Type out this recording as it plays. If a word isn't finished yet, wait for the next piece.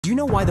Do you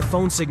know why the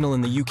phone signal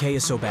in the UK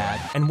is so bad?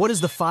 And what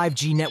does the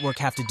 5G network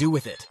have to do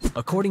with it?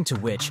 According to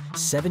which,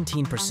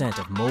 17%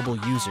 of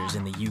mobile users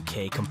in the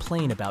UK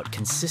complain about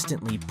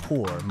consistently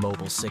poor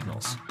mobile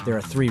signals. There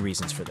are 3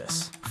 reasons for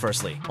this.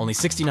 Firstly, only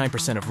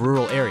 69% of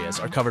rural areas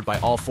are covered by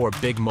all 4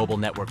 big mobile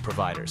network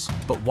providers.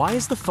 But why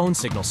is the phone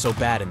signal so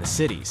bad in the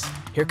cities?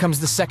 Here comes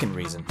the second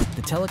reason.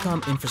 The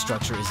telecom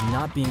infrastructure is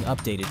not being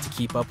updated to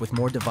keep up with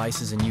more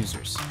devices and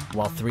users.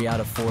 While 3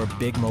 out of 4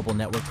 big mobile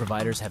network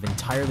providers have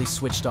entirely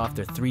switched off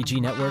their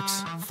 3G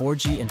networks,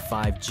 4G and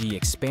 5G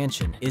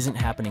expansion isn't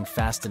happening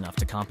fast enough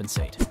to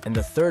compensate. And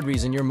the third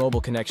reason your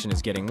mobile connection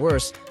is getting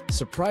worse,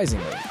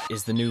 surprisingly,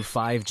 is the new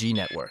 5G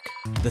network.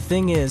 The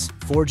thing is,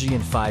 4G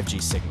and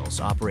 5G signals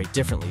operate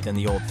differently than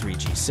the old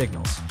 3G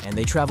signals, and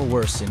they travel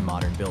worse in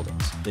modern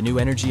buildings. The new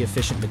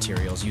energy-efficient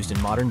materials used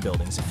in modern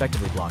buildings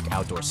effectively block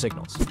outdoor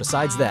signals.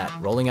 Besides that,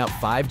 rolling out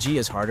 5G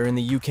is harder in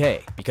the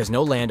UK, because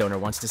no landowner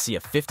wants to see a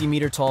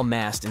 50-meter tall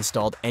mast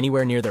installed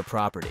anywhere near their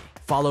property.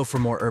 Follow for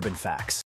more urban facts.